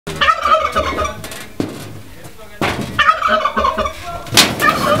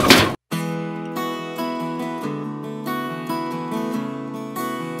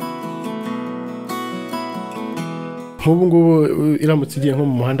nk'ubu ngubu iramutse igiye nko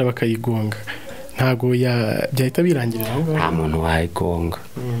mu muhanda bakayigonga ntago byahita birangirira aho ngaho. Nta muntu wayigonga,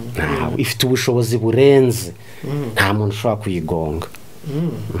 ntawe ifite ubushobozi burenze, nta muntu ushobora kuyigonga.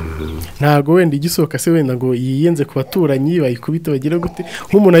 Ntago wenda igisohoka se wenda ngo yiyenze ku baturanyi bayikubita bagira gute,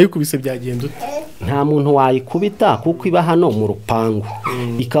 nk'umuntu ayikubise byagenda ute? Nta muntu wayikubita kuko iba hano mu rupangu,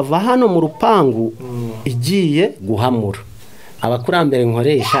 ikava hano mu rupangu igiye guhamura. Abakurambere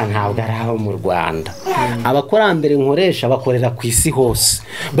nkoresha ntabwo ari aho mu Rwanda, abakurambere nkoresha bakorera ku isi hose,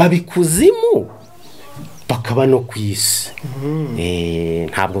 babikuzimu bakaba no ku isi.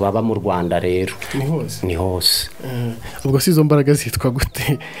 Ntabwo baba mu Rwanda rero, ni hose. Ubwo si izo mbaraga zitwa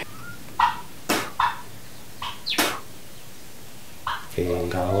gute?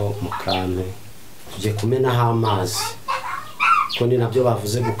 Ngaho mu kantu tujye kumenaho amazi, ko ni nabyo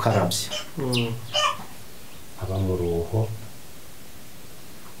bavuze gukarabya. Aba mu ruho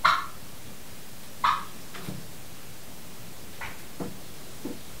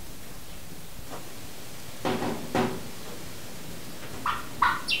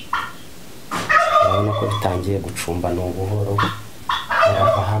urabona ko bitangiye gucumba ni ubuhoro,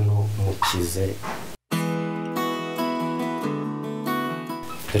 barava hano mukize.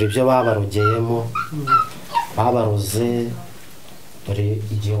 Dore ibyo babarugeyemo, babaroze. Dore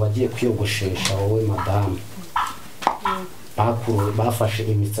igihe wagiye kwiyogoshesha wowe madamu, bafashe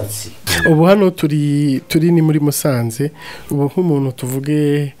imitsatsi. Ubu hano turi ni muri Musanze. Ubu nk'umuntu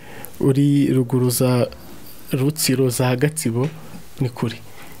tuvuge uri ruguruza Rutsiro za Gatsibo ni kuri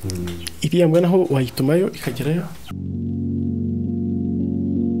iriya mbwa naho wayitumayo ikagerayo.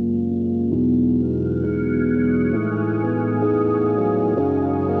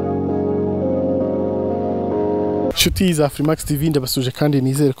 Inshuti za Afrimax TV ndabasuje kandi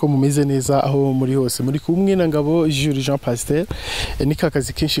nizere ko mumeze neza aho muri hose. Muri kumwe na Ngabo Jules Jean Pasteur. Ni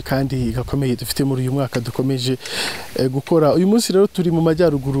kakazi kenshi kandi gakomeye dufite muri uyu mwaka dukomeje gukora. Uyu munsi rero turi mu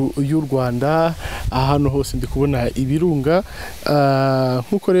majyaruguru y'u Rwanda, ahantu hose ndi kubona ibirunga.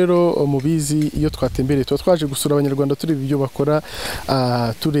 Nkuko rero mubizi iyo twatembereye twaje gusura abanyarwanda tureba ibyo bakora,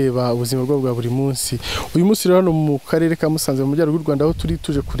 tureba ubuzima bwabo bwa buri munsi. Uyu munsi rero hano mu karere ka Musanze mu majyaruguru y'u Rwanda aho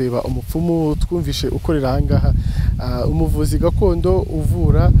tuje kureba umupfumu twumvishe ukorera ahangaha, umuvuzi gakondo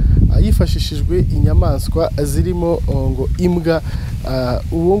uvura yifashishijwe inyamaswa zirimo ngo imbwa.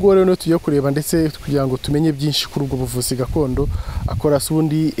 Ubu ngubu rero tugiye kureba ndetse kugira ngo tumenye byinshi kuri ubwo buvuzi gakondo akora.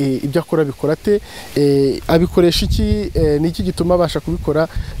 Subundi ibyo akora bikora te, abikoresha iki, niki gituma abasha kubikora,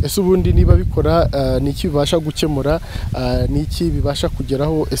 ese ubundi niba bikora niki bibasha gukemura, niki bibasha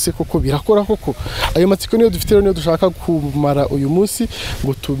kugeraho, ese koko birakora koko? Ayo matsiko niyo dufite rero, niyo dushaka kumara uyu munsi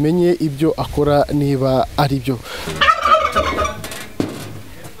ngo tumenye ibyo akora niba ari byo.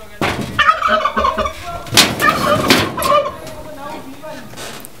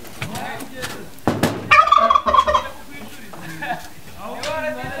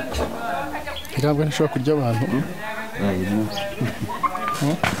 Irambwa ntishobora kurya abantu.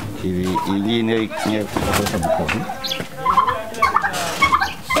 Ibi ni kimwe kukosa bukavu.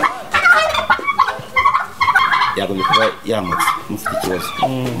 Yagomba kuba yamutse mufite ikibazo.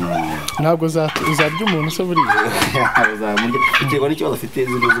 Ntabwo uzarya umuntu se buriya. Ikego n'ikibazo afite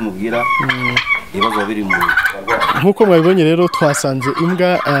zino zumubwira ibibazo biri mu. Nkuko mwabibonye rero twasanze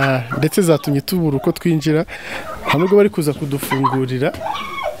imbwa ndetse zatumye tubura uko twinjira, hamwe bari kuza kudufungurira.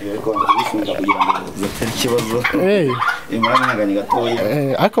 Ikibazo imana nkaganye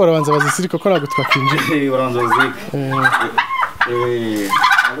gatoya ariko barabanza bazisirika ko ntabwo twakinjira. Barabanza bazirika.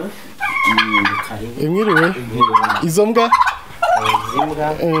 Mwiriwe izo mbwa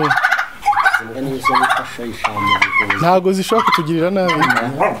nizo nifasha ishamu ntago zishobora kutugirira nabi.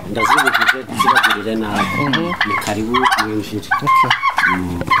 Ndazibujije zibagirire nabi. Ni karibu mwinjire.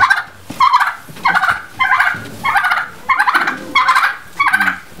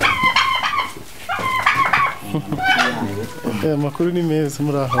 Amakuru ni meza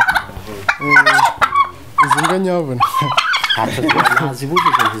muri aho. Izi mbwa nyabona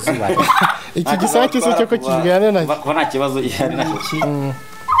ntazibujije ntizibare. Iki gisake se cyo ko kivugana nacyo ko nta kibazo ihari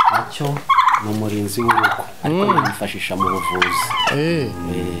nacyo ni umurinzi w'urugo, ariko yifashisha mu buvuzi.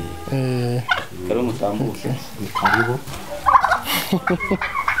 Kare mutambuke ni karibu.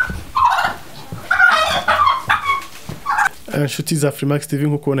 Inshuti za Afrimax TV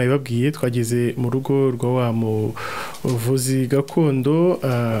nkuko nabibabwiye, twageze mu rugo rwa wa muvuzi gakondo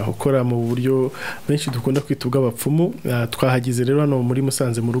ukora mu buryo benshi dukunda kwita ubw'abapfumu. Twahageze rero hano muri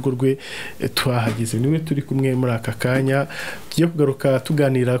Musanze mu rugo rwe, twahageze niwe turi kumwe muri aka kanya. Tugiye kugaruka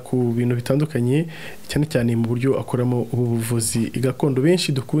tuganira ku bintu bitandukanye, cyane cyane mu buryo akoramo ubuvuzi gakondo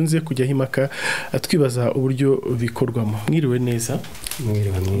benshi dukunze kujya himaka twibaza uburyo bikorwamo. Mwiriwe neza.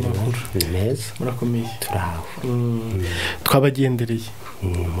 mwiriwe ni meza murakomeye turaho twabagendereye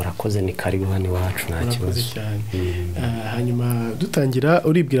murakoze ni karibu hano iwacu nta kibazo cyane. Hanyuma dutangira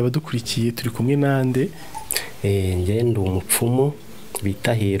uribwira abadukurikiye turi kumwe nande? Njye ndi umupfumu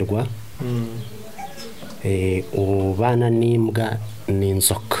bitahirwa ubana nimbwa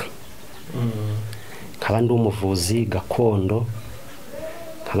ninzoka nkaba ndi umuvuzi gakondo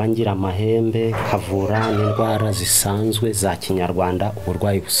nkaba ngira amahembe kavura n'indwara zisanzwe za kinyarwanda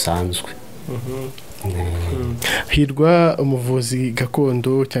uburwayi busanzwe. Hirwa umuvuzi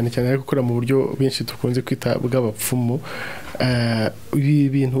gakondo cyane cyane ari gukora mu buryo benshi dukunze kwita bw'abapfumu. Ibi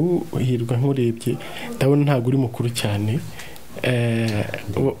bintu Hirwa nkurebye ndabona ntago uri mukuru cyane.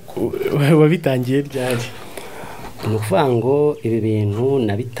 Wabitangiye ryari? Ni ukuvuga ngo ibi bintu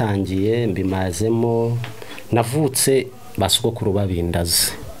nabitangiye mbimazemo navutse basogokuru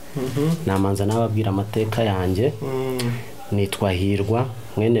babindaze. Namanza nababwira amateka yanjye. Nitwa Hirwa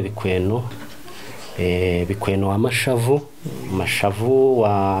mwene Bikweno. Bikweno wa Mashavu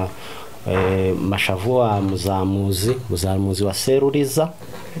wa Muzamuzi wa Seruriza.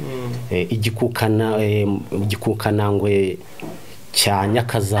 Igikukanangwe cya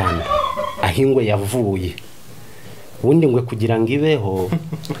Nyakazana ahingwe yavuye. Ubundi ngwe kugira ngo ibeho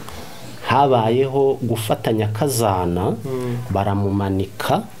habayeho gufatanya Nyakazana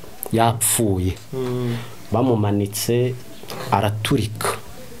baramumanika yapfuye. Bamumanitse araturika.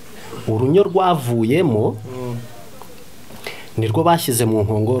 Urunyo rwavuyemo nirwo bashyize mu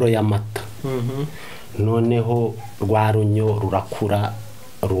nkongoro y'amata. Noneho rwa runyo rurakura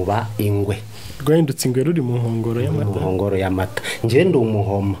ruba ingwe. Rwahindutse ingwe ruri mu nkongoro y'amata. Mu nkongoro y'amata. Nje ndi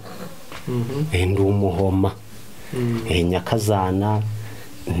umuhoma. Ndi umuhoma. Nyakazana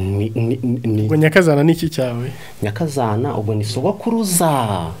ubwo Nyakazana ni iki cyawe? Nyakazana ubwo ni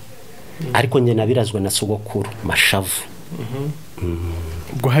sogokuruza. Ariko nge nabirazwe na sogokuru Mashavu.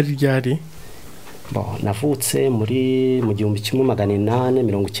 Ubwo hari ryari? Navutse mu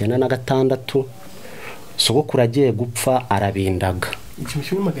 1896. Sogokuru agiye gupfa arabindaga.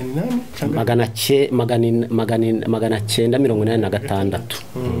 1886.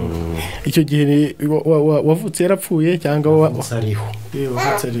 Icyo gihe wavutse yarapfuye cyangwa ariho?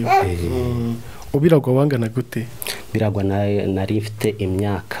 Ubiragwa wangana gute? Biragwa nari mfite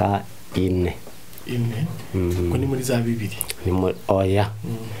imyaka 4. Ngo ni muri za 2. Ni oya.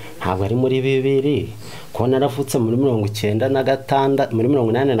 Ntabwo ari muri 2. Ko naravutse muri 1986 muri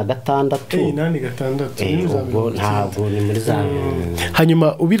 86. Ntabwo ni muri za.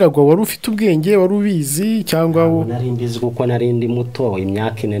 Hanyuma ubiragwa wari ufite ubwenge wari ubizi cyangwa nari mbizi kuko nari ndi muto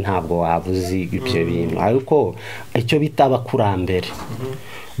imyaka 4 ntabwo wabuzi ibyo bintu. Ariko icyo bita abakurambere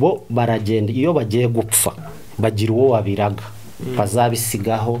bo baragenda iyo bagiye gupfa bagira uwo wabiraga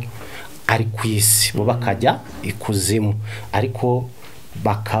bazabisigaho ari kwisi bo bakajya ikuzimu ariko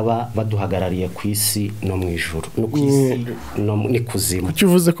bakaba baduhagarariye kwisi no mu ijuru no kwisi no nikuzimu. Kuki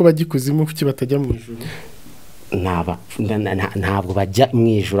uvuze ko bagikuzimu kuki batajya mu ijuru? Ntabwo bajya mu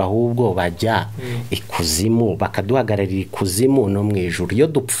ijuru ahubwo bajya ikuzimu bakaduhagararira ikuzimu no mu ijuru. Iyo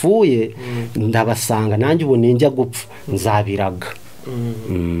dupfuye ndabasanga nanjye ubu ninjya gupfa nzabiraga.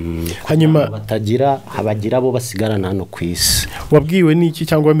 Hanyuma batagira habagira bo basigarana hano kwisi. Wabwiwe niki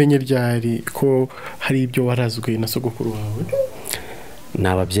cyangwa wamenye ryari ko hari ibyo warazwe na sogokuru wawe?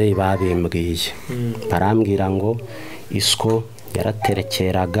 N'ababyeyi babimbwiye. Barambwira ngo isko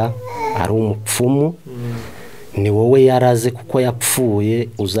yaraterekeraga ari umupfumu. Ni wowe yaraze kuko yapfuye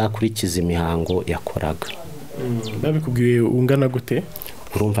uzakurikiza imihango yakoraga. Babikubwiye ungana gute?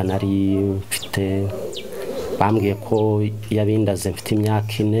 Urumva nari mfite bambwiye ko yabindaze mfite imyaka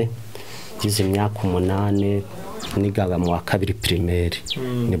 4 gize imyaka 8 nigaga mu wa 2 primaire.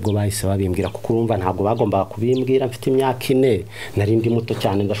 Nibwo bahise babimbwira kuko urumva ntabwo bagomba kubimbwira mfite imyaka 4 nari ndi muto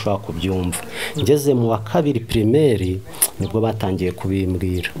cyane ndashobora kubyumva. Ngeze mu wa 2 primaire nibwo batangiye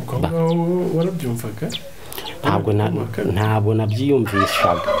kubimbwira. Warabyumvaga? Ntabwo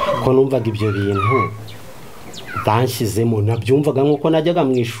nabyiyumvishaga ko numvaga ibyo bintu banshizemo nabyumvaga nkuko najyaga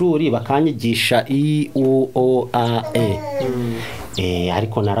mu ishuri bakanyigisha I-U-O-A-E.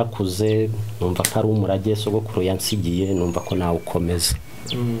 Ariko narakuze numva ko ari umurage sogokuru yansigiye numva ko nawe ukomeza.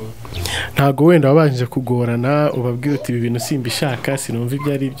 Ntago wenda wabanje kugorana ubabwira uti ibi bintu simbishaka sinumva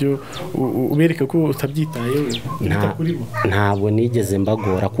ibyo ari byo ubereka ko utabyitayeho? Ntabwo nigeze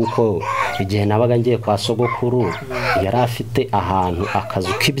mbagora kuko igihe nabaga ngiye kwa sogokuru yari afite ahantu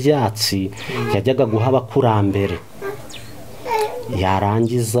akazu k'ibyatsi yajyaga guha abakurambere.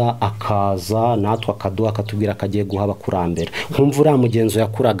 yarangiza akaza natwe akaduha akatubwira akagiye guha abakurambere nkumva uriya mugenzo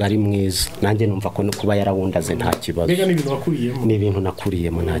yakuraga ari mwiza nanjye numva ko kuba yarawundaze nta kibazo ni ibintu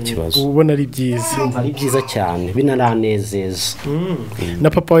nakuriyemo nta kibazo ubona ari byiza ari byiza cyane binaranezeza na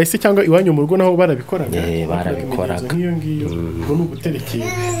papa wese cyangwa iwanyu mu rugo naho barabikoraga barabikoraga nk'iyo ngiyo ngo ni uguterekera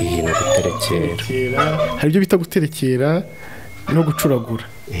iyi no guterekera hari ibyo bita guterekera no gucuragura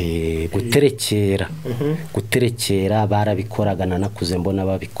guterekera barabikoraga nanakuze mbona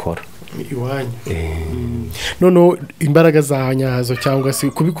babikora iwanyu none imbaraga za nyazo cyangwa se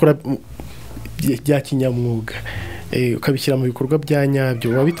kubikora bya kinyamwuga ukabishyira mu bikorwa bya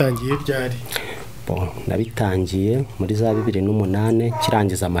nyabyo wabitangiye byari nabitangiye muri za 2008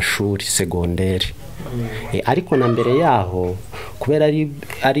 kirangiza amashuri segonderi ariko na mbere yaho kubera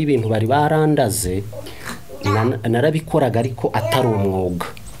ari ibintu bari barandaze narabikoraga ariko atari umwuga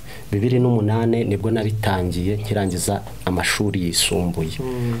 2008 nibwo nabitangiye kirangiza amashuri yisumbuye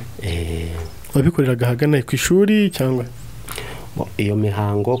wabikoreraga hagana ku ishuri cyangwa iyo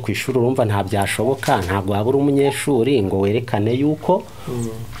mihango ku ishuri urumva nta byashoboka ntabwo waba uri umunyeshuri ngo werekane yuko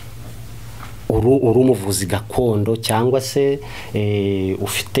uri umuvuzi gakondo cyangwa se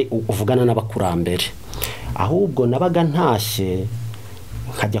ufite uvugana n'abakurambere ahubwo nabaga ntashye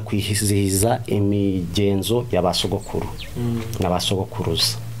nkajya kwihizihiza imigenzo y'abasogokuru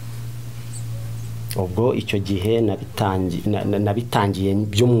n'abasogokuruza ubwo icyo gihe nabitangiye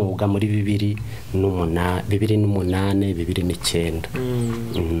by'umwuga muri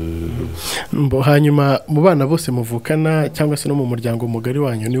 2008 hanyuma mu bana bose muvukana cyangwa se no mu muryango mugari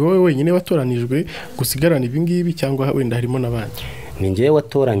wanyu ni wowe wenyine watoranijwe gusigarana ibi ngibi cyangwa wenda harimo n'abandi ni njyewe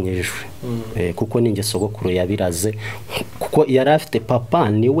watoranyijwe kuko ninjye sogokuru yabiraze kuko yari afite papa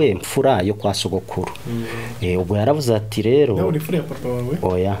niwe mfura yo kwa sogokuru ubwo yaravuze ati rero nawe uri mfura ya papa wawe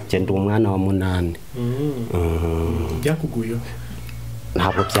oya ngenda umwana wa 8 byakuguyeho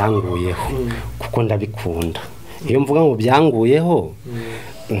ntabwo byanguyeho kuko ndabikunda iyo mvuga ngo byanguyeho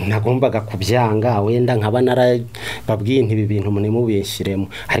nagombaga kubyanga wenda nkaba narababwiye ntibi bintu munimubishyiremo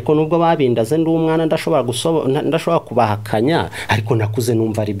ariko nubwo babindaze ndi umwana ndashobora kubahakanya ariko nakuze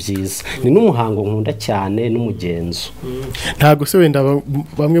numva ari byiza ni n'umuhango nkunda cyane n'umugenzo ntago se wenda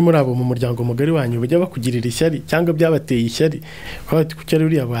bamwe muri abo mu muryango mugari wanyu bajya bakugirira ishyari cyangwa byabateye ishyari kwati kucyari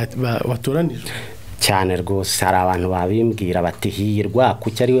uriya watoranijwe cyane rwose hari abantu babimbwira bati hirwa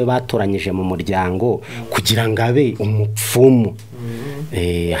kuki ari we batoranyije mu muryango kugira ngo abe umupfumu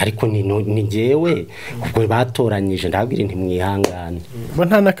ariko ni njyewe ubwo batoranyije ndabwira ntimwihangane bo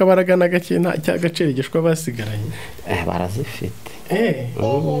nta nakabaraga na gake cy'agacerigeshwa basigaranye barazifite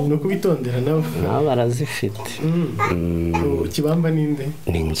no kubitondera nabo barazifite kibamba ninde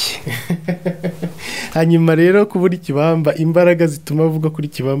ni njye hanyuma rero kubura ikibamba imbaraga zituma avuga kuri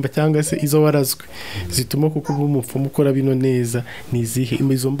kibamba cyangwa se izo warazwe zituma kuko uba umupfumu ukora bino neza ni izihe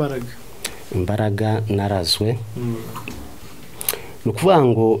izo imbaraga narazwe ni ukuvuga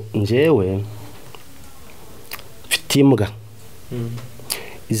ngo njyewe mfite imbwa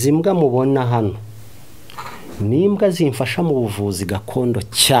izi mbwa mubona hano ni imbwa zimfasha mu buvuzi gakondo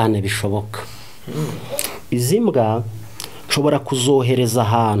cyane bishoboka izi mbwa nshobora kuzohereza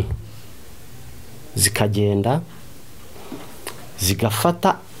ahantu zikagenda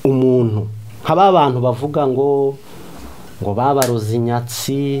zigafata umuntu nk'aba bantu bavuga ngo babaroze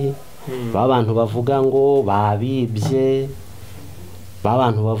inyatsi abantu bavuga ngo babibye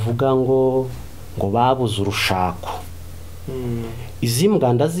abantu bavuga ngo babuze urushako izi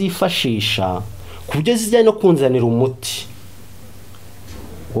mbwa ndazifashisha ku buryo zijya no kunzanira umuti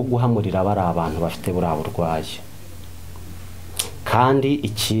wo guhamurira bari abantu bafite buriya burwayi kandi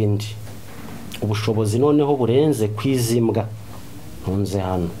ikindi ubushobozi noneho burenze kw'izi mbwa ntunze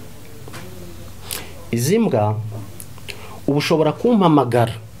hano izi mbwa ubushobora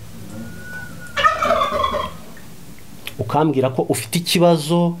kumpamagara ukambwira ko ufite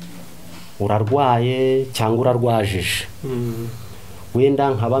ikibazo urarwaye cyangwa urarwajije wenda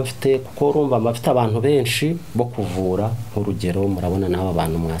nkaba mfite kuko urumva bafite abantu benshi bo kuvura nk'urugero murabona n'aba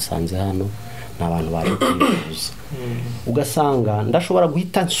bantu mwasanze hano ni abantu bari kwivuza ugasanga ndashobora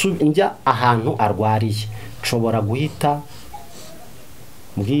guhita njya ahantu arwariye nshobora guhita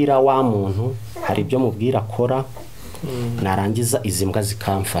mbwira wa muntu hari ibyo mubwira akora narangiza izi mbwa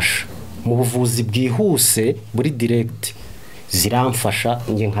zikamfasha mu buvuzi bwihuse buri direct ziramfasha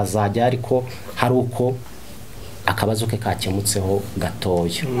nge nkazajya ariko hari uko akabazo ke kakemutseho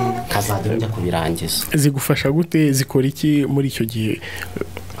gatoya kazajya njya kubirangiza zigufasha gute zikora iki muri icyo gihe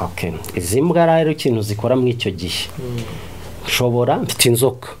izi mbwa rero ikintu zikora muri icyo gihe nshobora mfite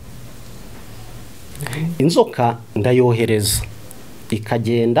inzoka ndayohereza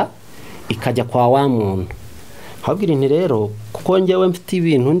ikagenda ikajya kwa wa muntu habwira nti rero kuko njyewe mfite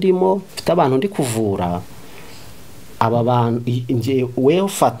ibintu ndimo, mfite abantu ndi kuvura. Aba bantu wewe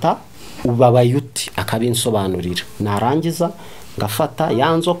ufata ubabaye uti akabinsobanurira, narangiza ngafata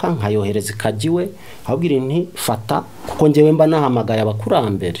ya nzoka nkayohereza ikagiwe, ahubwira nti fata, kuko njyewe mba nahamagaye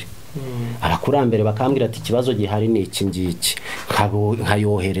abakurambere bakambwira ati ikibazo gihari ni iki ngiki,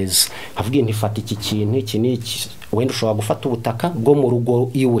 nkayohereza avuga nti fata iki kintu iki niki, wenda ushobora gufata ubutaka bwo mu rugo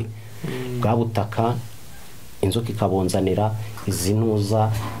iwe, bwa butaka inzoka ikabonzanira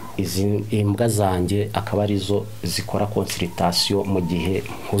izinuza imbwa zanjye, akaba arizo zikora consultation mu gihe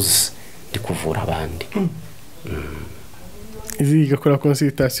nkuze ndi kuvura abandi. Zigakora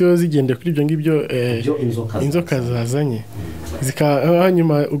consultation zigendeye kuri ibyo ngibyo inzoka zazanye,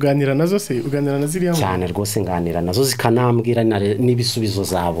 hanyuma uganira nazo se, uganira na ziriya cyane rwose, nganira nazo zikanambwira n'ibisubizo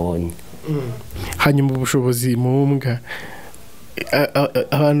zabonye. Hanyuma ubushobozi mu mbwa,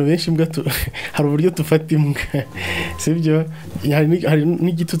 abantu benshi imbwa hari uburyo tufata imbwa, sibyo? Hari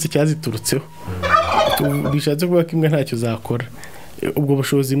n'igitutsi cyaziturutseho, bishatse kuvuga ko imbwa ntacyo zakora. Ubwo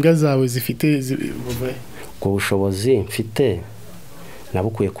bushobozi imbwa zawe zifite ubwo bushobozi mfite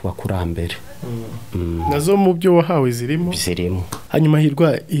nabukuye ku bakurambere. Nazo mu byo wahawe zirimo. Hanyuma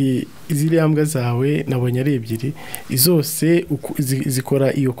Hirwa, iziriya mbwa zawe nabonye ari ebyiri, zose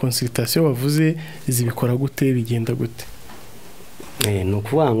zikora iyo consultation wavuze, zibikora gute, bigenda gute? Ni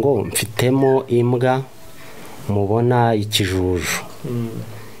ukuvuga ngo mfitemo imbwa mubona ikijuju.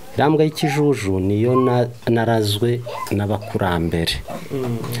 Irambwa y'ikijuju niyo narazwe n'abakurambere.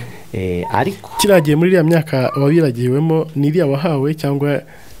 Ariko kiragiye muri iriya myaka wabiragiwemo, ni iriya wahawe cyangwa?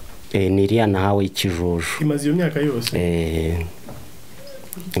 Ni iriya nahawe ikijuju. Imaze iyo myaka yose?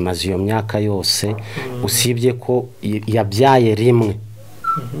 Imaze iyo myaka yose, usibye ko yabyaye rimwe,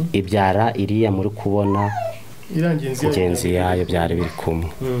 ibyara iriya muri kubona ingenzi yayo, byari biri kumwe.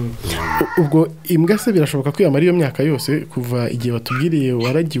 Ubwo imbwa se birashoboka ko yamara iyo myaka yose, kuva igihe watubwiriye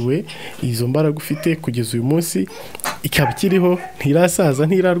waragiwe, izo mbaraga ufite kugeza uyu munsi ikaba ikiriho, ntirasaza,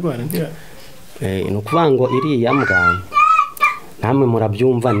 ntirarwara? Ni ukuvuga ngo iriya mbwa namwe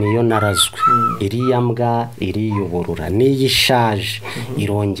murabyumva niyo narazwe. Iriya mbwa iriyuburura, niyo ishaje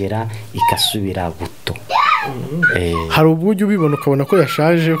irongera igasubira buto. Hari uburyo ubibona ukabona ko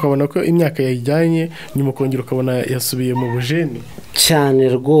yashaje, ukabona ko imyaka yayijyanye, nyuma ukongera ukabona yasubiye mu bujeni? Cyane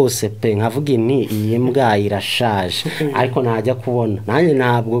rwose pe, nkavuga ni iyi mbwa irashaje, ariko najya kubona nanjye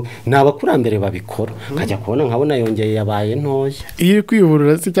ntabwo n'abakurambere babikora, nkajya kubona nkabona yongeye yabaye ntoya. Iyo iri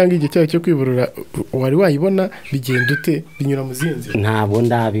kwiburura se cyangwa igihe cyayo cyo kwiburura wari wayibona, bigenda ute, binyura mu zinzi? Ntabwo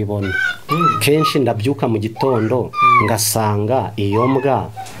ndabibona. Kenshi ndabyuka mu gitondo ngasanga iyo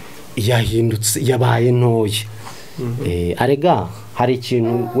mbwa yahindutse, yabaye ntoya. Arega hari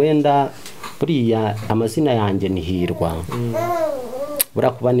ikintu wenda buriya amazina yanjye ni Hirwa,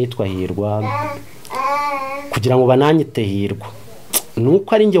 buriya kuba nitwa Hirwa kugira ngo bananyite Hirwa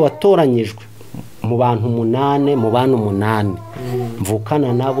nuko ari njye watoranyijwe mu bantu 8, mu bantu 8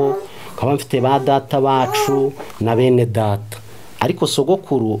 mvukana nabo, nkaba mfite ba data bacu na bene data, ariko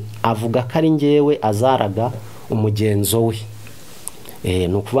sogokuru avuga ko ari njyewe azaraga umugenzo we.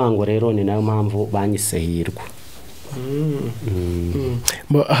 Ni ukuvuga ngo rero ni nayo mpamvu banyise Hirwa.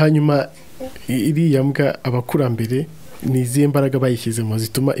 Hanyuma iriya mbwa abakurambere ni izihe mbaraga bayishyizemo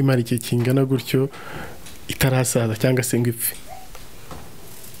zituma imara igihe kingana gutyo itarasaza cyangwa se ngo ipfe?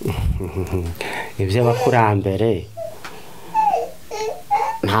 Iby'abakurambere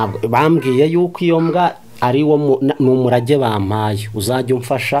ntabwo bambwiye yuko iyo mbwa ari wo n'umurage bampaye, uzajya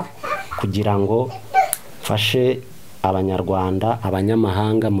umfasha kugira ngo mfashe abanyarwanda,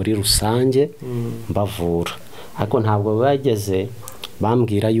 abanyamahanga muri rusange mbavura. Ariko ntabwo bageze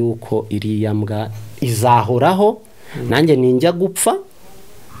bambwira yuko iriya mbwa izahoraho, nanjye ninjya gupfa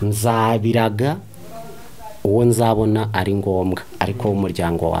nzabiraga uwo nzabona ari ngombwa, ariko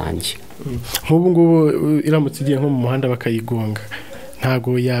w'umuryango wanjye. Nk'ubu ngubu iramutse igiye nko mu muhanda bakayigonga,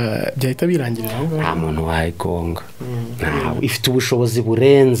 ntago byahita birangirira aho? Nta muntu wayigonga, ifite ubushobozi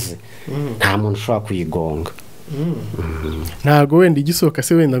burenze, nta muntu ushobora kuyigonga. Ntago wenda igisohoka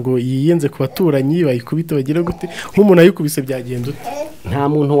se wenda ngo yiyenze ku baturanyi bayikubita bagira gute, nk'umuntu ayikubise byagenda ute? Nta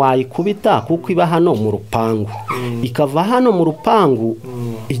muntu wayikubita kuko iba hano mu rupangu, ikava hano mu rupangu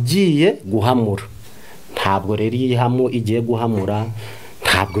igiye guhamura. Ntabwo rero igiye guhamura,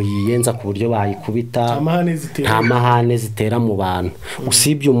 ntabwo yiyenza ku buryo bayikubita, nta mahane zitera mu bantu,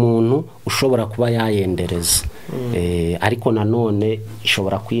 usibye umuntu ushobora kuba yayendereza. Ariko nanone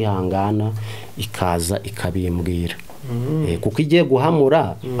ishobora kwihangana ikaza ikabimbwira. kuko igiye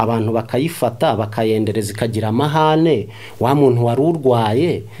guhamura abantu bakayifata bakayendereza ikagira amahane wa muntu wari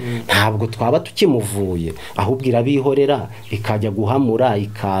urwaye ntabwo twaba tukimuvuye ahubwo irabihorera ikajya guhamura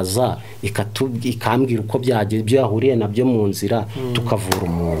ikaza ikambwira uko byagiye ibyo yahuriye nabyo mu nzira tukavura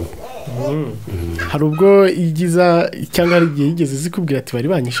umuntu. hari ubwo igiza cyangwa hari igihe yigeze zikubwira ati bari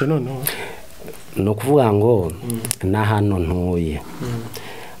banyishe noneho? ni ukuvuga ngo na hano ntuye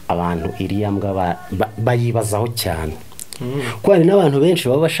abantu iriya mbwa bayibazaho cyane kuko hari n'abantu benshi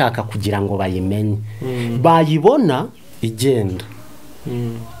baba bashaka kugira ngo bayimenye bayibona igenda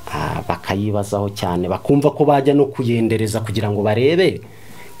bakayibazaho cyane bakumva ko bajya no kuyendereza kugira ngo barebe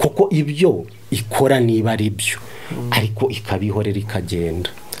kuko ibyo ikora niba ari byo ariko ikabihorera ikagenda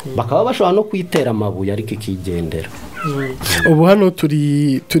bakaba bashobora no kuyitera amabuye ariko ikigendera. ubu hano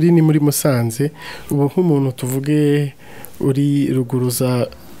turi ni muri Musanze. ubu nk'umuntu tuvuge uri ruguru za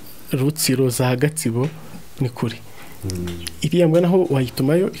Rutsiro za Gatsibo ni kuri iriya mbwa naho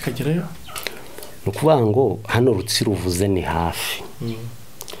wayitumayo ikagerayo? ni ukuvuga ngo hano Rutsiro uvuze ni hafi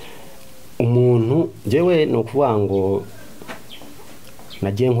umuntu njyewe ni ukuvuga ngo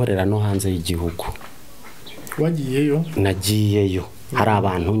nagiye nkorera no hanze y'igihugu. wagiyeyo? nagiyeyo hari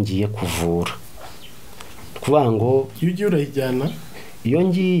abantu ngiye kuvura kuvuga ngo iyo ugiye urayijyana? iyo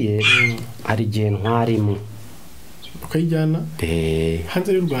ngiye hari igihe ntwarimo ukayijyana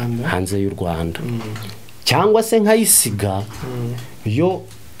hanze y'u Rwanda? hanze y'u Rwanda cyangwa se nkayisiga yo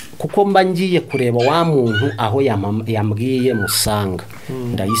kuko mba ngiye kureba wa muntu aho yambwiye musanga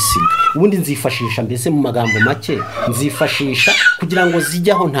ndayisiga ubundi nzifashisha mbese mu magambo make nzifashisha kugira ngo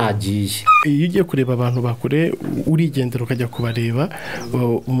zijyaho ntagiye. iyo ugiye kureba abantu bakure urigendera ukajya kubareba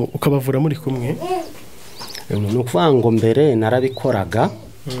ukabavura muri kumwe? ni ukuvuga ngo mbere narabikoraga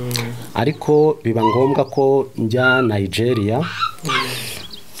ariko biba ngombwa ko njya Nigeria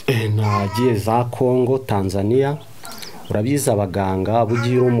nagiye za Congo Tanzania urabiza abaganga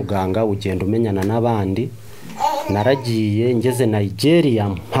bugiye uri umuganga ugenda umenyana n'abandi naragiye ngeze Nigeria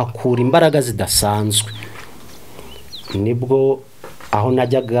mpakura imbaraga zidasanzwe nibwo aho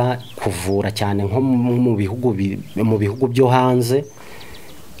najyaga kuvura cyane nko mu bihugu byo hanze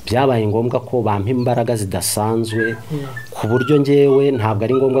byabaye ngombwa ko bampa imbaraga zidasanzwe ku buryo ngewe ntabwo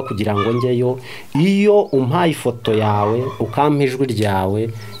ari ngombwa kugira ngo njyeyo iyo umpaye ifoto yawe ukampa ijwi ryawe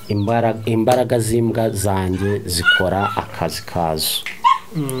imbaraga z'imbwa zanjye zikora akazi kazo.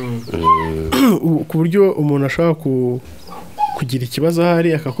 ku buryo umuntu ashobora kugira ikibazo ahari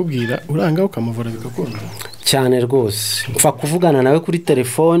akakubwira uranga ukamuvura bigakunda cyane rwose mpfa kuvugana nawe kuri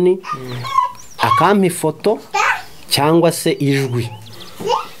telefoni akampa ifoto cyangwa se ijwi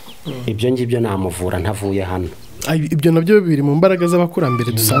ibyo ngibyo namuvura ntavuye hano. ibyo nabyo biri mu mbaraga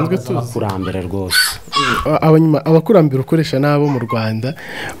z'abakurambere dusanzwe tuzi. abakurambere rwose abakurambere ukoresha nabo mu Rwanda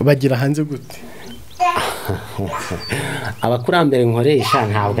bagira hanze gute? abakurambere nkoresha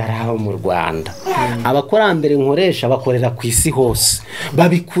ntabwo ari aho mu Rwanda abakurambere nkoresha bakorera ku isi hose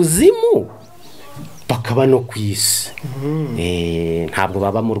babikuzimu bakaba no ku isi ntabwo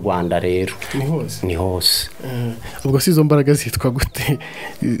baba mu Rwanda rero ni hose. ubwo si izo mbaraga zitwa gute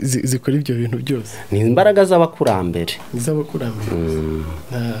zikora ibyo bintu byose? ni imbaraga z'abakurambere.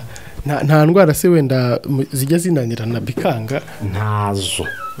 nta ndwara se wenda zijya zinanirana bikanga? ntazo.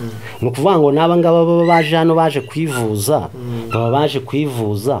 ni ukuvuga ngo n'aba ngaba baba baje hano baje kwivuza baba baje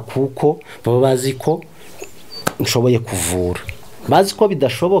kwivuza kuko baba bazi ko nshoboye kuvura bazi ko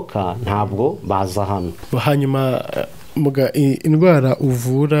bidashoboka ntabwo baza hano. hanyuma indwara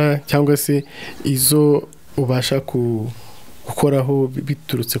uvura cyangwa se izo ubasha gukoraho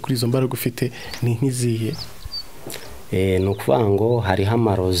biturutse kuri izo mbaraga ufite ni nk'izihe? ni ukuvuga ngo hariho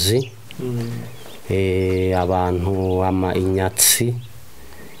amarozi abantu inyatsi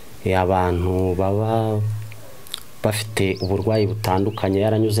abantu baba bafite uburwayi butandukanye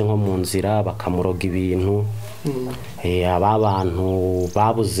yaranyuze nko mu nzira bakamuroga ibintu aba bantu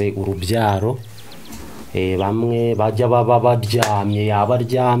babuze urubyaro bamwe bajya baba baryamye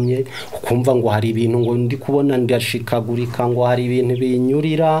yabaryamye ukumva ngo hari ibintu ngo ndi kubona ndashikagurika ngo hari ibintu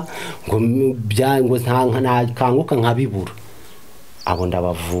binyurira ngo ntakanguka nkabibura abo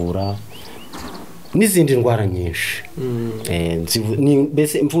ndabavura n'izindi ndwara nyinshi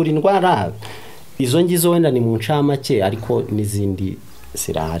mbese mvura indwara izo ngizo wenda ni mu ncamake ariko n'izindi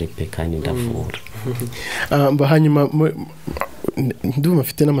zirahari pe kandi ndavura. hanyuma ndumva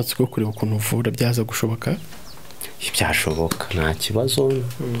afite n'amatsiko yo kureba ukuntu uvura byaza gushoboka? byashoboka nta kibazo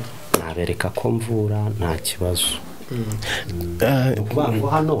nabereka ko mvura nta kibazo.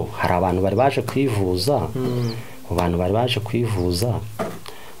 hano hari abantu bari baje kwivuza abantu bari baje kwivuza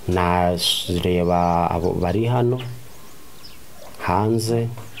nareba abo bari hano hanze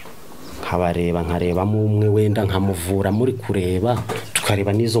nkabareba nkarebamo umwe wenda nkamuvura muri kureba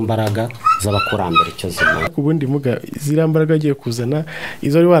tukareba n'izo mbaraga z'abakurambere icyo zimara. Ubundi muga ziriya mbaraga agiye kuzana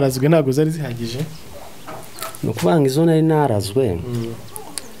izo ari warazwe ntabwo zari zihagije, ni ukuvuga ngo izo nari narazwe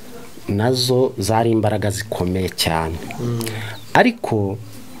nazo zari imbaraga zikomeye cyane, ariko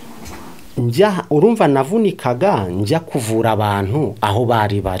urumva navunikaga njya kuvura abantu aho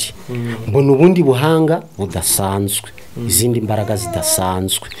bari mbona ubundi buhanga budasanzwe, izindi mbaraga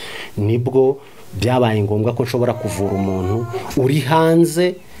zidasanzwe, nibwo byabaye ngombwa ko nshobora kuvura umuntu uri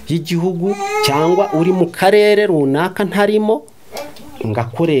hanze y'igihugu cyangwa uri mu karere runaka ntarimo,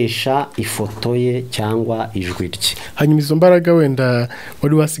 ngakoresha ifoto ye cyangwa ijwi rye. Hanyuma izo mbaraga wenda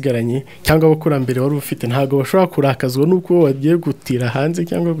wari wasigaranye cyangwa abakurambere wari ufite ntabwo bashobora kurakazwa nuko wagiye gutira hanze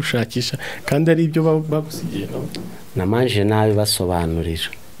cyangwa gushakisha kandi ari ibyo bagusigiye. Namanje nabi basobanurira,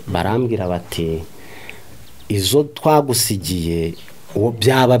 barambwira bati izo twagusigiye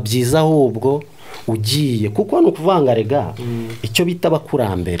byaba byiza ahubwo ugiye, kuko no kuvanga rega icyo bita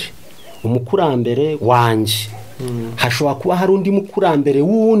abakurambere, umukurambere wanjye hashobora kuba hari undi mukurambere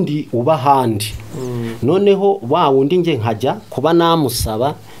wundi uba handi, noneho wa wundi nge nkajya kuba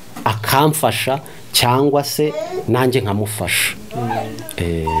namusaba akamfasha cyangwa se nanjye nkamufasha.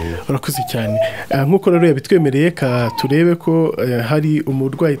 Urakoze cyane. Nk'uko rero yabitwemereye ka turebe ko hari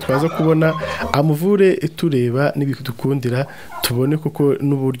umurwayi twaza kubona amuvure tureba n'ibidukundira tubone kuko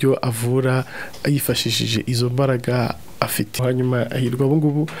n'uburyo avura yifashishije izo mbaraga afite. Hanyuma ahirwa ubu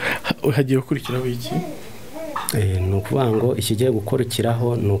ngubu hagiye gukurikiraho iki? Ni ukuvuga ngo ikigiye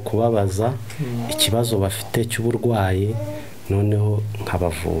gukurikiraho ni ukubabaza ikibazo bafite cy'uburwayi noneho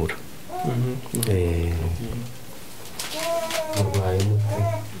nkabavura.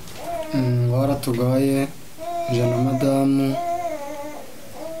 Waratugaye nje na madamu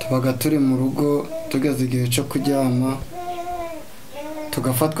tubaga turi mu rugo tugeze igihe cyo kuryama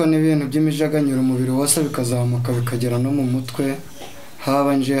tugafatwa n'ibintu by'imijaganyura umubiri wose bikazamuka bikagera no mu mutwe,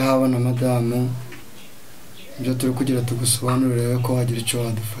 haba nje haba na madamu. Ibyo turi kugira tugusobanurire ko wagira icyo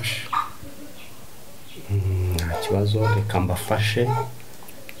wadufasha. Nta kibazo, reka mbafashe.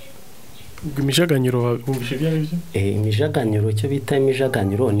 Imijaganyuro wumvishe ibyo ari byo? Imijaganyuro, icyo bita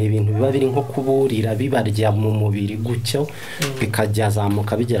imijaganyuro ni ibintu biba biri nko kuburira bibarya mu mubiri gutyo bikajya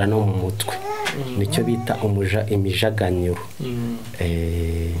zamuka bigera no mu mutwe, nicyo bita imijaganyuro.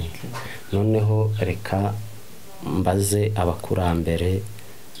 Noneho reka mbaze abakurambere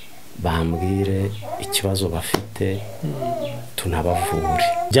bambwire ikibazo bafite tunabavure.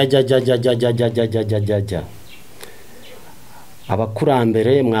 Jya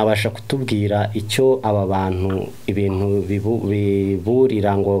abakurambere mwabasha kutubwira icyo aba bantu ibintu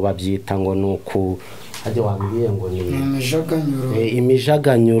biburira ngo babyita ngo nuku hajye wambwiye ngo ni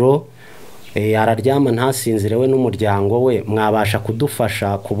imijaganyuro. Araryama ntasinzire we n'umuryango we, mwabasha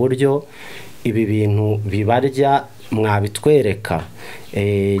kudufasha ku buryo ibi bintu bibarya mwabitwereka?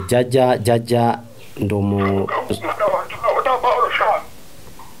 Jya ndomo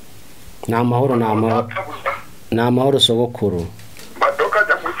ni amahoro sogokuru.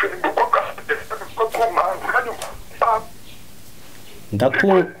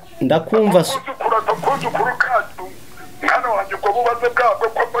 Ndakumva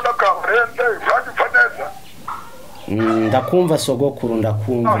ndakumva sogokuru,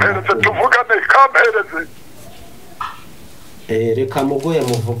 ndakumva. Reka muguye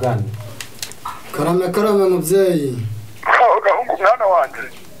muvugane. Karame mubyeyi. Gahungu mwana wanjye.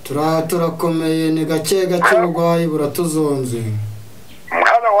 Turakomeye, ni gake uburwayi buratuzonze.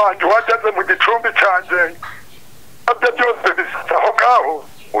 Mwana wanjye wageze mu gicumbi cyanjye, ibyo byose bisa aho ngaho,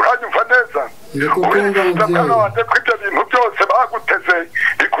 uranyumva neza? Ndikukumva mubyeyi. Mwana wanjye ko ibyo bintu byose baguteze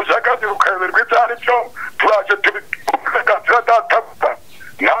bikujagazira ukayoberwa ibyo ari byo, turaje tubikugatira databuta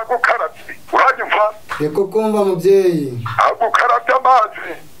nagukarabye, uranyumva? Ndikukumva mubyeyi. Agukarabye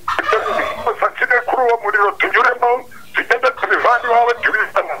amazi gusa kine kuri uwo muriro tunyuremo tugende tubivane iwawe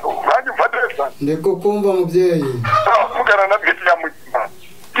tubizana, uranyumva neza? Ndikukumva mubyeyi. Avugana na Biteye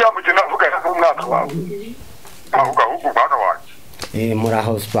avugana n'umwana wawe. Aho gahugu mwana wanjye.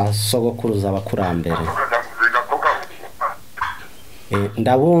 Muraho basogokuruza abakurambere.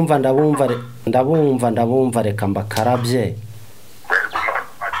 Ndabumva reka mbakarabye.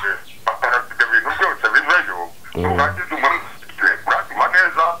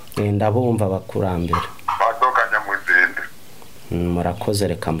 Ndabumva abakurambere. Murakoze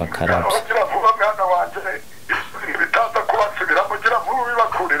reka mbakarabye.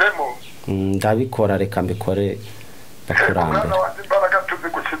 Ndabikora, reka mbikore bakurambere.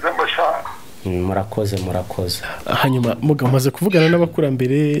 Murakoze. Hanyuma muga maze kuvugana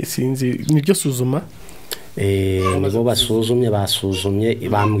n'abakurambere, sinzi niryo suzuma? nibo basuzumye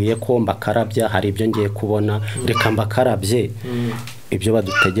bambwiye ko mbakarabya hari ibyo ngiye kubona reka mbakarabye ibyo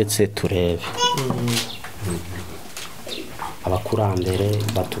badutegetse turebe abakurambere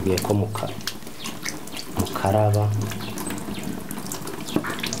batubwiye ko mukaraba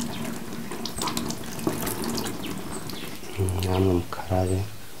namwe mukarabe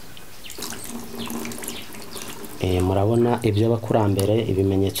murabona ibyo abakurambere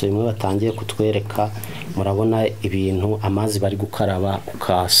ibimenyetso bimwe batangiye kutwereka murabona ibintu amazi bari gukaraba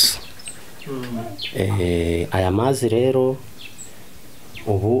ukasa aya mazi rero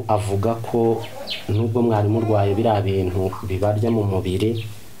ubu avuga ko nubwo mwari murwaye biriya bintu bibarya mu mubiri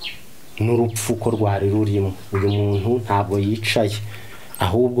n'urupfu ko rwari rurimo uyu muntu ntabwo yicaye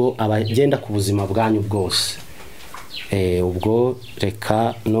ahubwo abagenda ku buzima bwanyu bwose ubwo reka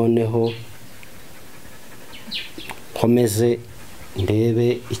noneho komeze ndebe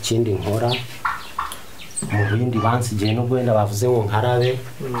ikindi nkora mu bindi bansigiye n'ubwo wenda bavuze ngo nkarabe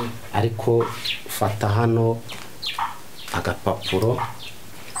ariko fata hano agapapuro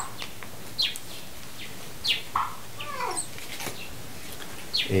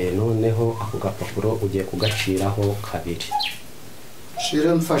noneho ako gapapuro ugiye kugaciraho kabiri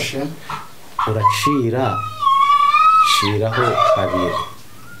shira mfashe shiraho kabiri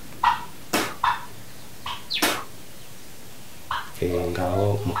ngaho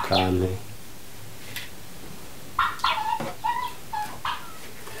mukame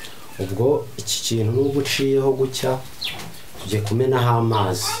ubwo iki kintu n'ubwo uciyeho gutya tugiye kumenaho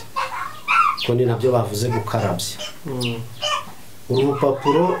amazi ko ni nabyo bavuze gukarabya uru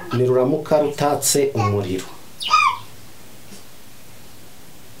rupapuro niruramuka rutatse umuriro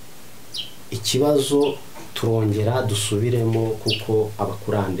ikibazo turongera dusubiremo kuko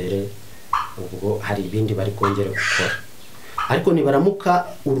abakurambere ubwo hari ibindi bari kongera gukora ariko nibaramuka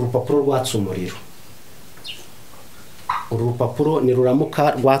uru rupapuro rwatse umuriro uru rupapuro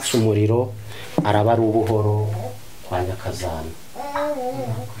niruramuka rwatse umuriro araba ari ubuhoro kwa Nyakazana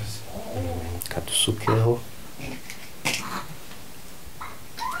kadusukeho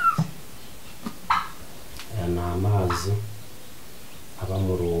aya ni amazi aba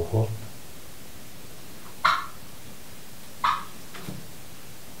mu ruho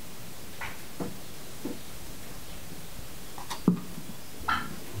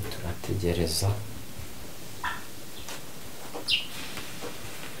turategereza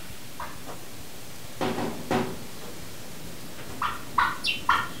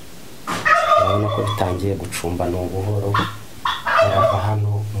urabona ko bitangiye gucumba ni ubuhoro barava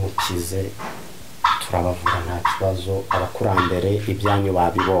hano mukize turabavura nta kibazo abakurambere ibyanyu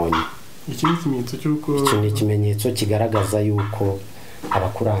babibonye iki ni ikimenyetso cy'uko iki ni ikimenyetso kigaragaza yuko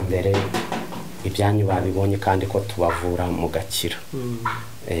abakurambere ibyanyu babibonye kandi ko tubavura mugakira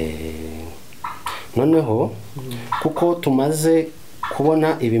noneho kuko tumaze kubona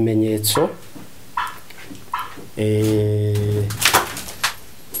ibimenyetso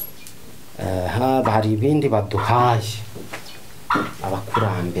hari ibindi baduhaye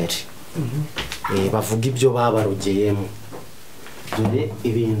abakurambere bavuga ibyo babarogeyemo dore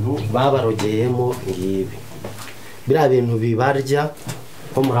ibintu babarogeyemo ngibi biriya bintu bibarya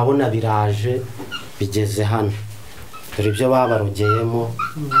ko murabona biraje bigeze hano dore ibyo babarogeyemo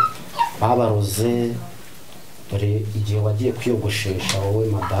babaroze dore igihe wagiye kwiyogoshesha wowe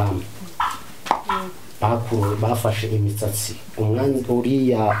madamu bafashe imitsatsi umwanya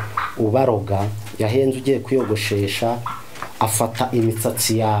uriya ubaroga yahenze ugiye kwiyogoshesha afata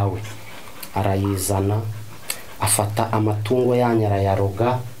imitsatsi yawe arayizana afata amatungo yanyu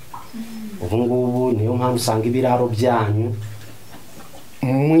arayaroga ubu ngubu niyo mpamvu usanga ibiraro byanyu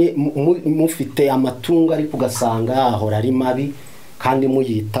mufite amatungo ariko ugasanga ahora ari mabi kandi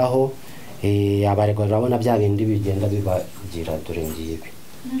muyitaho abaregwa urabona bya bindi bigenda bibagira dore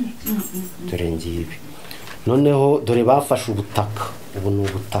ngibi noneho dore bafashe ubutaka ubu ni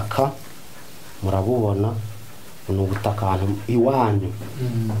ubutaka murabubona ni ubutaka ahantu iwanyu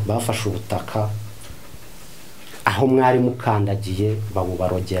bafashe ubutaka aho mwari mukandagiye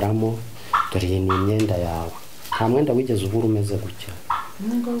babubarogeramo dore iyi ni imyenda yawe nta mwenda wigeze ubura umeze gutya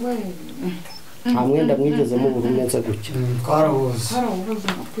nta mwenda mwigeze mubura umeze gutya twarabuze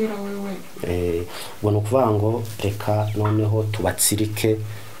umupira wewe ubona ukuvuga ngo reka noneho tubatsirike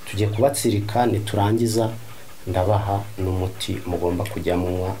tugiye kubatsirika niturangiza ndabaha n'umuti mugomba kujya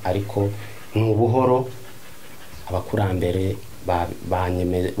munywa ariko ni ubuhoro abakurambere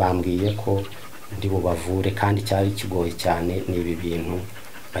bambwiye ko ndi bubavure kandi cyari kigoye cyane n'ibi bintu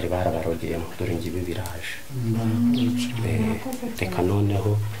bari barabarogeyemo dore ngibi biraje reka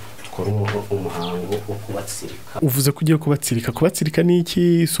noneho dukora umuhango wo kubatsirika uvuze ko ugiye kubatsirika ni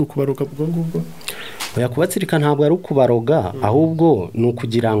iki si ukubaroga ubwo ngubwo oya kubatsirika ntabwo ari ukubaroga ahubwo ni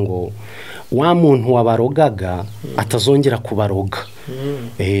ukugira ngo wa muntu wabarogaga atazongera kubaroga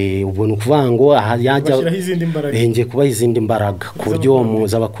ubwo ni ukuvuga ngo yajya ngiye kubaha izindi mbaraga ku buryo uwo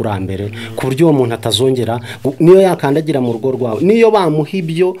muza abakurambere ku buryo uwo muntu atazongera niyo yakandagira mu rugo rwawe niyo bamuha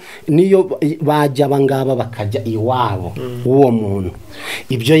ibyo niyo bajya abangaba bakajya iwabo uwo muntu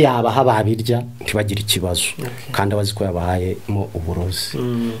ibyo yabaha babirya ntibagire ikibazo kandi abazi ko yabahayemo uburozi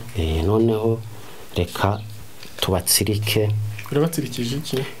noneho reka tubatsirike. Urabatsirikije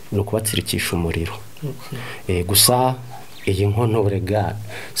iki? Ni ukubatsirikisha umuriro. Gusa iyi nkono burega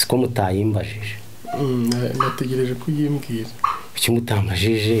siko mutayimbajije. Nategereje ko uyimbwira. Kuki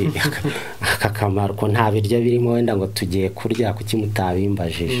mutambajije aka kamaro ko nta birya birimo wenda ngo tugiye kurya kuki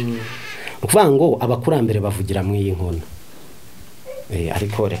mutabimbajije. Ukuvuga ngo abakurambere bavugira mu iyi nkono.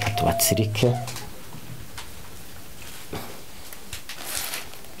 Ariko reka tubatsirike.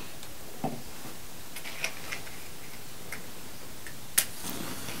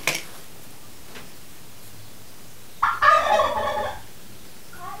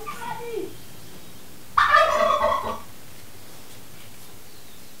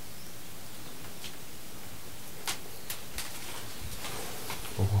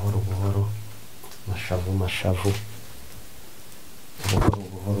 Buhoro mashavu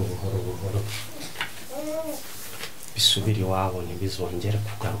buhoro bisubira iwabo ntibizongere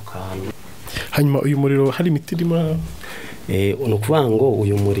kugaruka hano. Hanyuma uyu muriro hari imiti irimo? Ni ukuvuga ngo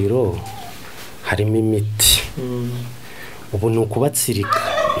uyu muriro harimo imiti. Ubu ni ukubatsirika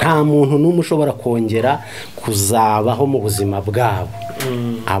nta muntu n'umwe ushobora kongera kuzabaho mu buzima bwabo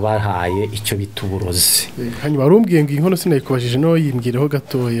abahaye icyo bita uburozi. Hanyuma warumbwiye ngo inkono sinayikubajije no yimbwireho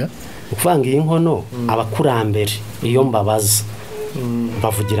gatoya. Ukuvanga iyi nkono abakurambere iyo mbabaza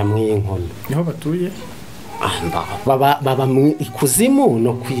bavugira mu iyi nkono. Niho batuye? Baba mu ikuzimu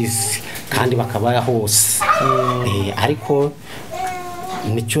no kwisi kandi bakaba hose. Ariko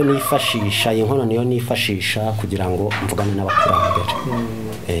nicyo nifashisha iyi nkono niyo nifashisha kugira ngo mvugane n'abakurambere.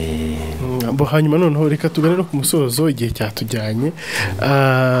 Hanyuma noneho reka tuganire ku musozo igihe cyatujyanye.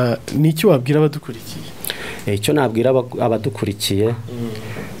 N'icyo wabwira abadukurikiye? Icyo nabwira abadukurikiye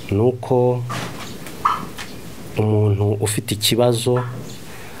nuko umuntu ufite ikibazo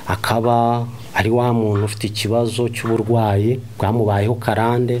akaba ari wa muntu ufite ikibazo cy'uburwayi bwamubayeho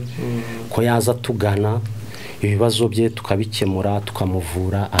karande ko yaza tugana ibibazo bye tukabikemura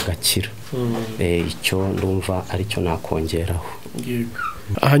tukamuvura agakira. Icyo ndumva ari cyo nakongeraho.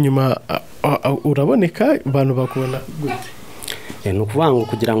 Hanyuma uraboneka abantu bakubona gute? Ni ukuvuga ngo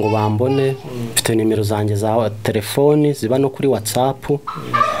kugira ngo bambone mfite nimero zanjye za telefoni ziba no kuri WhatsApp.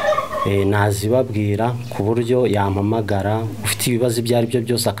 Nazibabwira ku buryo yampamagara ufite ibibazo ibyo ari byo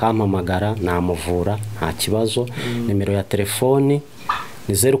byose akampamagara namuvura nta kibazo. Nimero ya telefoni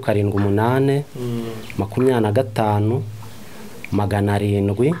ni 078 25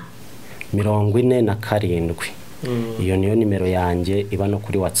 747. Iyo niyo nimero yanjye iba no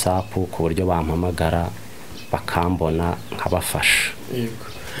kuri WhatsApp ku buryo bampamagara bakambona nkabafasha.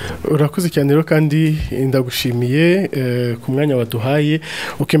 Urakoze cyane rero kandi ndagushimiye ku mwanya waduhaye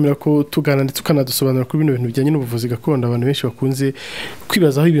ukemera ko tugana ndetse ukanadusobanura kuri bino bintu bijyanye n'ubuvuzi gakondo abantu benshi bakunze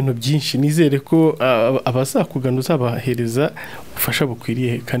kwibazaho ibintu byinshi. Nizere ko abazakugana uzabahereza ubufasha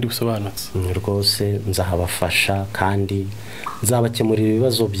bukwiriye kandi busobanutse. Rwose nzahabafasha kandi nzabakemurira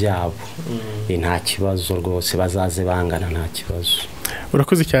ibibazo byabo. Nta kibazo rwose bazaze bangana nta kibazo.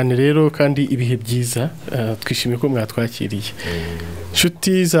 Urakoze cyane rero kandi ibihe byiza twishimiye ko mwatwakiriye.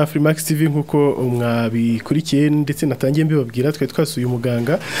 Nshuti za Afrimax TV nkuko mwabikurikiye ndetse natangiye mbibabwira twasuye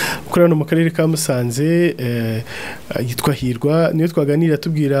umuganga ukora no mu karere ka Musanze yitwa Hirwa niyo twaganira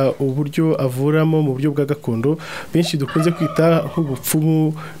tubwira uburyo avuramo mu buryo bwa gakondo benshi dukunze kwita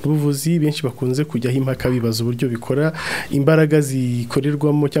nk'ubupfumu n'ubuvuzi. Benshi bakunze kujya impaka bibaza uburyo bikora imbaraga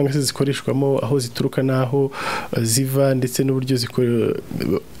zikorerwamo cyangwa se zikoreshwamo aho zituruka naho ziva ndetse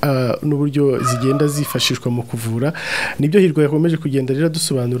n'uburyo zigenda zifashishwa mu kuvura. Nibyo Hirwa yakomeje kugenda rero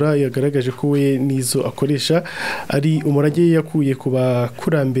dusobanura yagaragaje ko we nizo akoresha ari umurage yakuye ku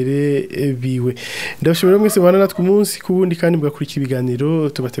bakurambere biwe. Ndabashimira mwese bana natwe umunsi ku wundi kandi mugakurikira ibiganiro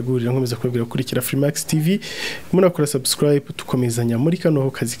tubategurira nkomeza kubabwira gukurikira Afrimax TV munakora subscribe tukomezanya muri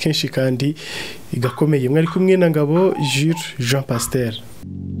kano kazi kenshi kandi igakomeye. Mwari kumwe na Ngabo Jules Jean Pasteur.